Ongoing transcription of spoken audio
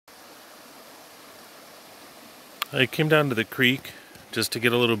I came down to the creek just to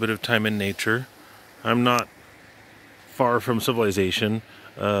get a little bit of time in nature. I'm not far from civilization.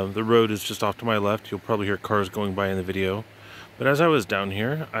 The road is just off to my left. You'll probably hear cars going by in the video. But as I was down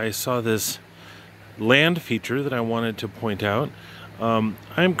here, I saw this land feature that I wanted to point out.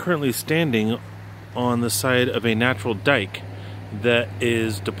 I'm currently standing on the side of a natural dike that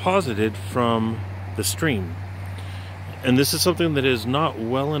is deposited from the stream. And this is something that is not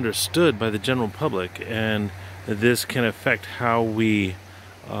well understood by the general public, and this can affect how we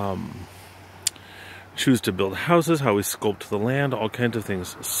choose to build houses, how we sculpt the land, all kinds of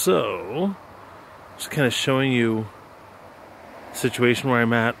things. So, just kind of showing you the situation where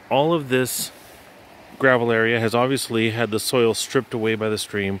I'm at. All of this gravel area has obviously had the soil stripped away by the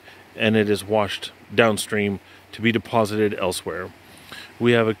stream, and it is washed downstream to be deposited elsewhere.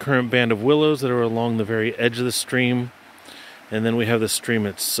 We have a current band of willows that are along the very edge of the stream, and then we have the stream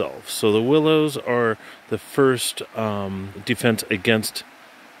itself. So the willows are the first defense against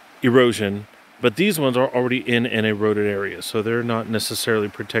erosion, but these ones are already in an eroded area, so they're not necessarily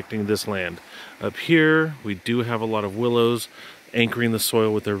protecting this land. Up here, we do have a lot of willows anchoring the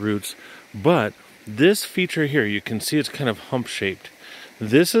soil with their roots, but this feature here, you can see it's kind of hump-shaped.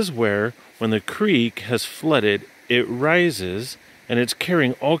 This is where, when the creek has flooded, it rises, and it's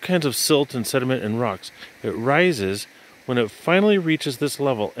carrying all kinds of silt and sediment and rocks. It rises. When it finally reaches this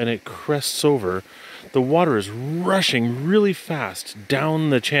level and it crests over, the water is rushing really fast down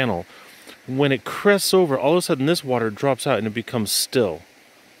the channel. When it crests over, all of a sudden this water drops out and it becomes still.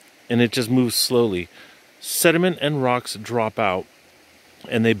 And it just moves slowly. Sediment and rocks drop out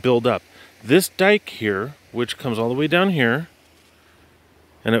and they build up. This dike here, which comes all the way down here,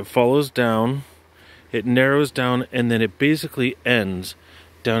 and it follows down, it narrows down, and then it basically ends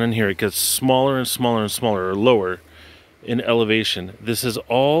down in here. It gets smaller and smaller and smaller, or lower in elevation. This is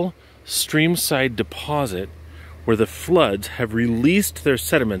all streamside deposit where the floods have released their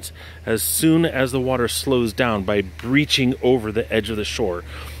sediments as soon as the water slows down by breaching over the edge of the shore.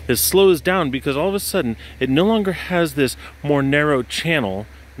 It slows down because all of a sudden it no longer has this more narrow channel.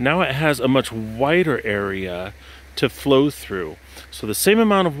 Now it has a much wider area to flow through. So the same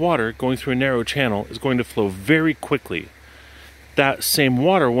amount of water going through a narrow channel is going to flow very quickly. That same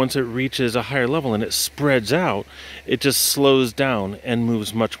water, once it reaches a higher level and it spreads out, it just slows down and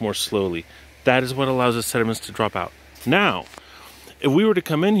moves much more slowly. That is what allows the sediments to drop out. Now, if we were to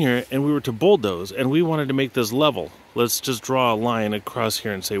come in here and we were to bulldoze and we wanted to make this level, let's just draw a line across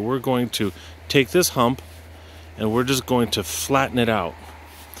here and say we're going to take this hump and we're just going to flatten it out.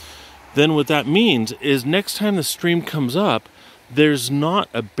 Then what that means is next time the stream comes up, there's not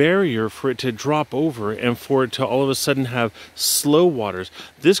a barrier for it to drop over and for it to all of a sudden have slow waters.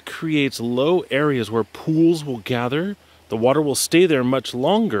 This creates low areas where pools will gather. The water will stay there much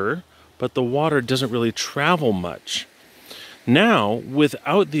longer, but the water doesn't really travel much. Now,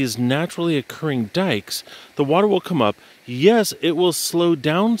 without these naturally occurring dikes, the water will come up. Yes, it will slow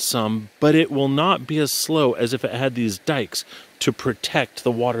down some, but it will not be as slow as if it had these dikes to protect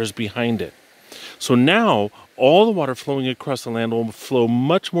the waters behind it. So now, all the water flowing across the land will flow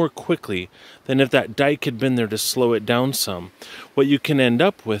much more quickly than if that dike had been there to slow it down some. What you can end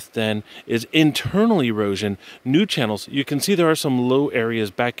up with then is internal erosion, new channels. You can see there are some low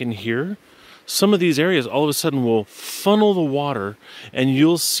areas back in here. Some of these areas all of a sudden will funnel the water, and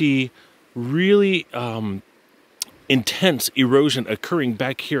you'll see really intense erosion occurring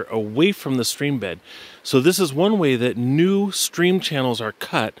back here away from the stream bed. So this is one way that new stream channels are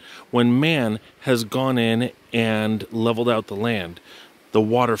cut when man has gone in and leveled out the land. The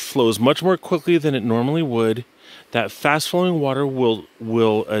water flows much more quickly than it normally would. That fast-flowing water will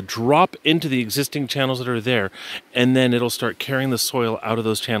drop into the existing channels that are there, and then it'll start carrying the soil out of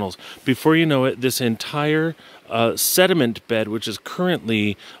those channels. Before you know it, this entire sediment bed, which is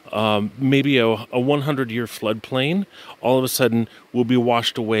currently maybe a 100-year floodplain, all of a sudden will be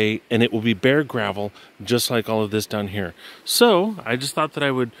washed away, and it will be bare gravel, just like all of this down here. So I just thought that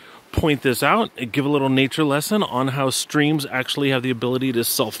I would point this out and give a little nature lesson on how streams actually have the ability to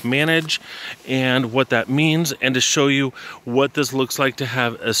self-manage and what that means, and to show you what this looks like to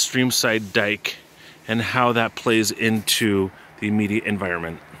have a streamside dike and how that plays into the immediate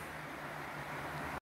environment.